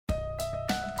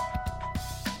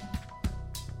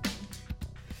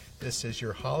This is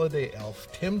your holiday elf,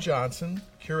 Tim Johnson,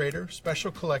 curator,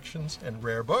 special collections and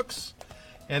rare books,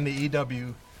 and the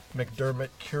E.W. McDermott,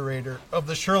 curator of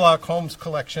the Sherlock Holmes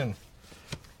collection.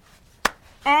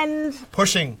 And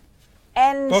pushing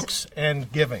books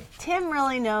and giving. Tim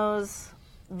really knows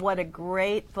what a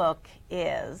great book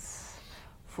is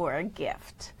for a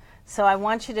gift. So I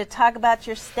want you to talk about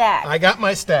your stack. I got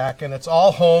my stack, and it's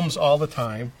all Holmes all the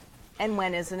time. And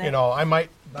when isn't it? You know, I might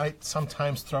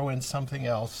sometimes throw in something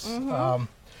else.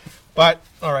 But,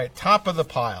 all right, top of the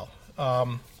pile.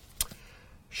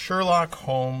 Sherlock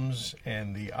Holmes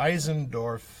and the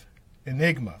Eisendorf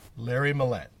Enigma, Larry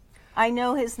Millett. I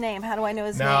know his name. How do I know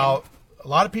his name? Now, a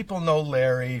lot of people know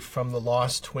Larry from the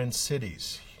Lost Twin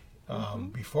Cities.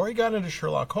 Before he got into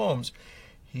Sherlock Holmes,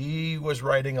 he was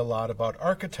writing a lot about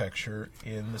architecture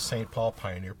in the St. Paul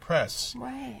Pioneer Press.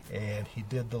 Right. And he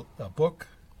did a book,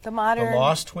 The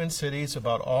Lost Twin Cities,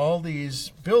 about all these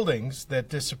buildings that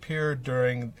disappeared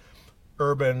during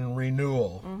urban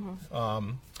renewal.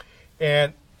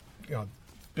 And, you know,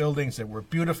 buildings that were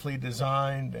beautifully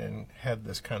designed and had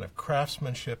this kind of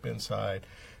craftsmanship inside.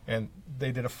 And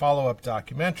they did a follow-up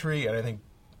documentary, and I think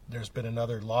there's been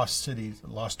another Lost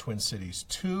Twin Cities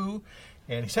 2.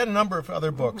 And he's had a number of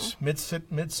other books.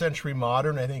 Mid-Century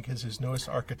Modern, I think, is his newest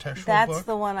architectural book. That's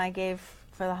the one I gave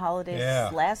for the holidays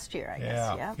last year, I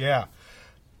guess. Yeah.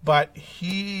 But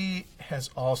he has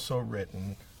also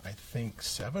written, I think,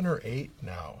 7 or 8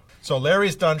 now. So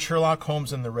Larry's done Sherlock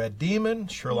Holmes and the Red Demon,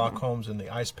 Sherlock Holmes and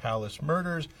the Ice Palace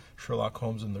Murders, Sherlock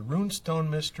Holmes and the Runestone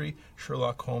Mystery,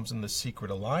 Sherlock Holmes and the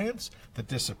Secret Alliance, The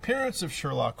Disappearance of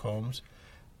Sherlock Holmes,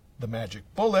 The Magic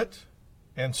Bullet,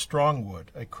 and Strongwood,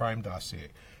 a crime dossier.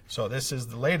 So this is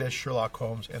the latest, Sherlock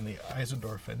Holmes and the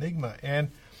Eisendorf Enigma.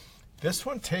 And this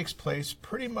one takes place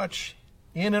pretty much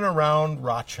in and around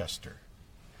Rochester.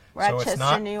 Rochester, so it's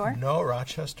not, New York? No,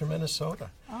 Rochester, Minnesota.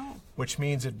 Oh. Which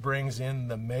means it brings in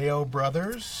the Mayo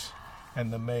Brothers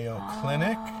and the Mayo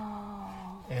Clinic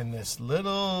and this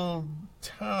little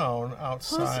town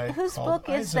outside Whose called book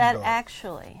is that Eisendorf.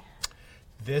 Actually?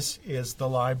 This is the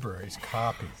library's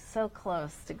copy. So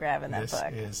close to grabbing that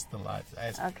book. This is the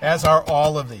library, Okay. as are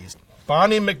all of these.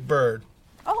 Bonnie McBird,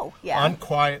 Oh, yeah.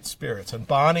 Unquiet Spirits. And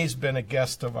Bonnie's been a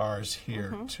guest of ours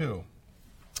here, too.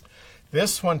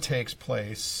 This one takes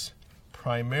place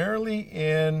primarily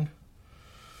in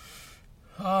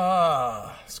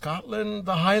Scotland,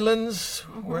 the Highlands,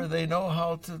 where they know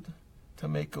how to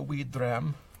make a wee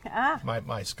dram.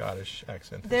 My Scottish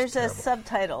accent There's is terrible. a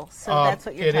subtitle, so that's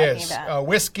what you're talking about.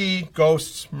 Whiskey,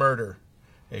 Ghosts, Murder,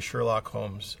 a Sherlock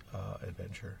Holmes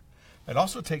adventure. It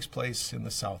also takes place in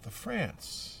the south of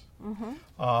France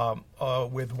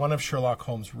with one of Sherlock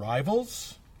Holmes'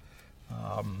 rivals.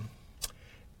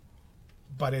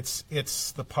 But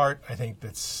it's the part, I think,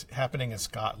 that's happening in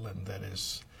Scotland that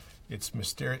is, it's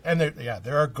mysterious. And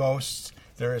there are ghosts.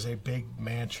 There is a big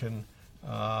mansion.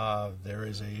 There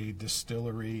is a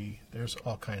distillery. There's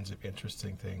all kinds of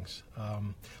interesting things.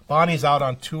 Bonnie's out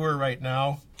on tour right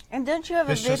now. And don't you have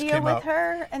a This just video came with out.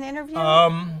 her, an interview?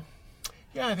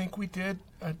 Yeah, I think we did.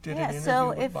 I did an interview so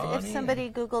with if Bonnie. somebody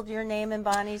Googled your name and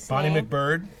Bonnie's Bonnie name,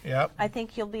 McBird, yep. I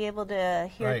think you'll be able to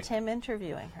hear Right. Tim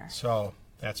interviewing her. So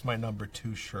that's my number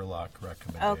 2 Sherlock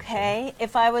recommendation. Okay.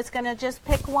 If I was going to just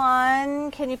pick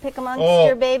one, can you pick amongst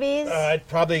your babies? I'd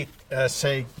probably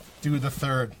say do the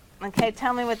third. Okay,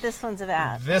 tell me what this one's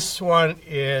about. This one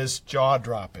is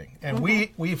jaw-dropping. And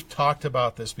we've talked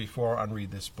about this before on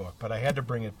Read This Book, but I had to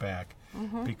bring it back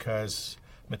because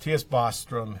Matthias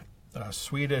Bostrom, a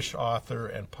Swedish author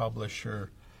and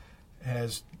publisher,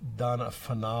 has done a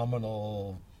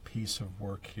phenomenal piece of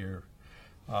work here.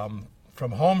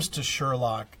 From Holmes to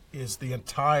Sherlock is the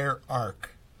entire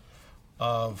arc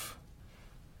of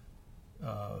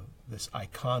this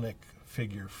iconic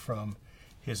figure, from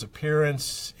his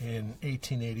appearance in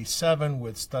 1887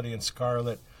 with Study in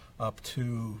Scarlet up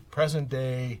to present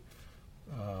day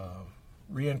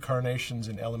reincarnations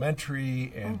in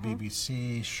Elementary and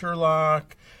BBC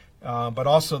Sherlock, but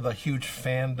also the huge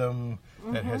fandom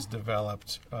that has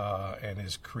developed and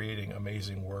is creating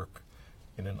amazing work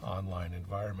in an online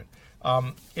environment.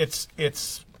 It's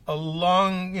a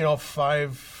long,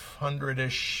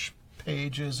 500-ish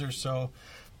pages or so,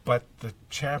 but the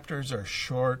chapters are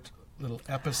short, little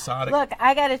episodic. Look,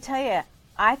 I got to tell you,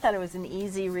 I thought it was an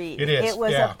easy read. It is, It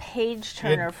was yeah. a page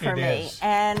turner for It me. is.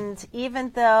 And even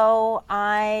though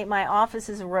my office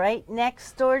is right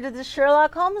next door to the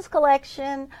Sherlock Holmes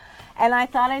collection, and I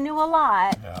thought I knew a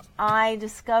lot, I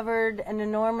discovered an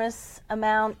enormous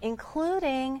amount,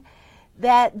 including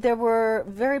that there were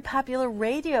very popular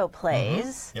radio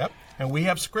plays. Yep, and we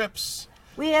have scripts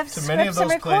We have to many of scripts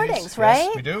those and recordings, plays. right?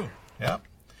 Yes, we do. Yep.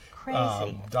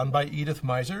 Crazy. Done by Edith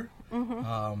Meiser.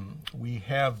 We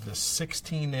have the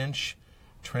 16-inch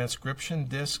transcription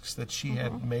discs that she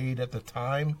had made at the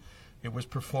time it was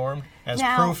performed as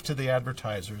Now- proof to the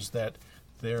advertisers that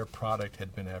their product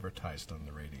had been advertised on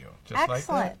the radio. Just like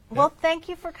Excellent. that. Well, Yep. thank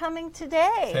you for coming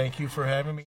today. Thank you for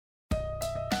having me.